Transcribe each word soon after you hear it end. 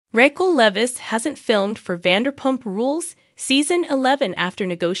Raquel Leviss hasn't filmed for Vanderpump Rules Season 11 after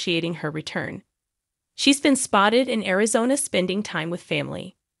negotiating her return. She's been spotted in Arizona spending time with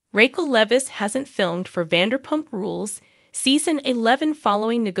family. Raquel Leviss hasn't filmed for Vanderpump Rules Season 11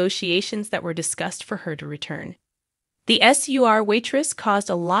 following negotiations that were discussed for her to return. The SUR waitress caused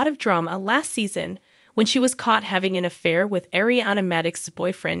a lot of drama last season when she was caught having an affair with Ariana Madix's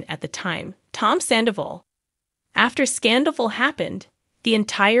boyfriend at the time, Tom Sandoval. After Scandal happened, the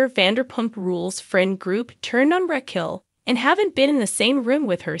entire Vanderpump Rules friend group turned on Raquel and haven't been in the same room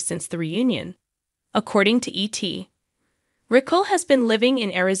with her since the reunion. According to ET, Raquel has been living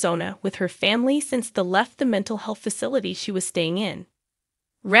in Arizona with her family since they left the mental health facility she was staying in.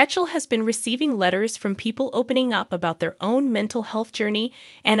 Raquel has been receiving letters from people opening up about their own mental health journey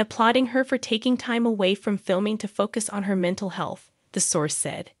and applauding her for taking time away from filming to focus on her mental health, the source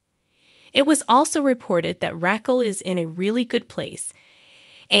said. It was also reported that Raquel is in a really good place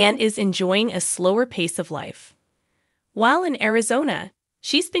and is enjoying a slower pace of life. While in Arizona,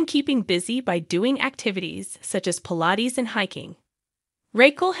 she's been keeping busy by doing activities such as Pilates and hiking.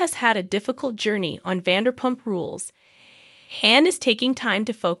 Raquel has had a difficult journey on Vanderpump Rules and is taking time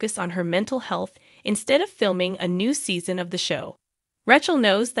to focus on her mental health instead of filming a new season of the show. Raquel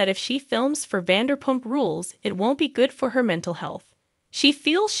knows that if she films for Vanderpump Rules, it won't be good for her mental health. She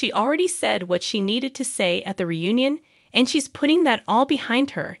feels she already said what she needed to say at the reunion, and she's putting that all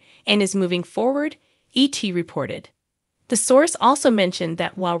behind her and is moving forward, ET reported. The source also mentioned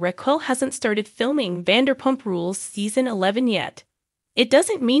that while Raquel hasn't started filming Vanderpump Rules Season 11 yet, it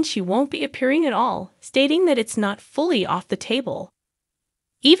doesn't mean she won't be appearing at all, stating that it's not fully off the table.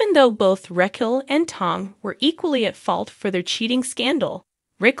 Even though both Raquel and Tom were equally at fault for their cheating scandal,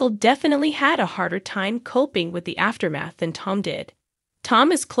 Raquel definitely had a harder time coping with the aftermath than Tom did.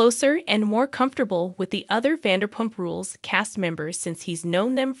 Tom is closer and more comfortable with the other Vanderpump Rules cast members since he's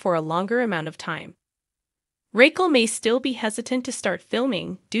known them for a longer amount of time. Raquel may still be hesitant to start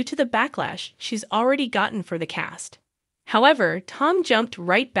filming due to the backlash she's already gotten for the cast. However, Tom jumped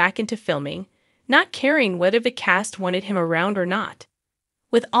right back into filming, not caring whether the cast wanted him around or not.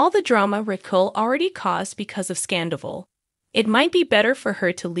 With all the drama Raquel already caused because of Scandal, it might be better for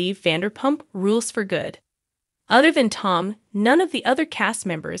her to leave Vanderpump Rules for good. Other than Tom, none of the other cast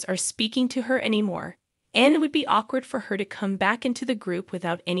members are speaking to her anymore, and it would be awkward for her to come back into the group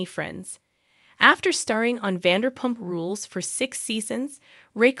without any friends. After starring on Vanderpump Rules for 6 seasons,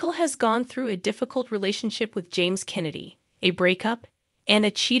 Raquel has gone through a difficult relationship with James Kennedy, a breakup, and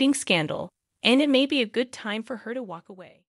a cheating scandal, and it may be a good time for her to walk away.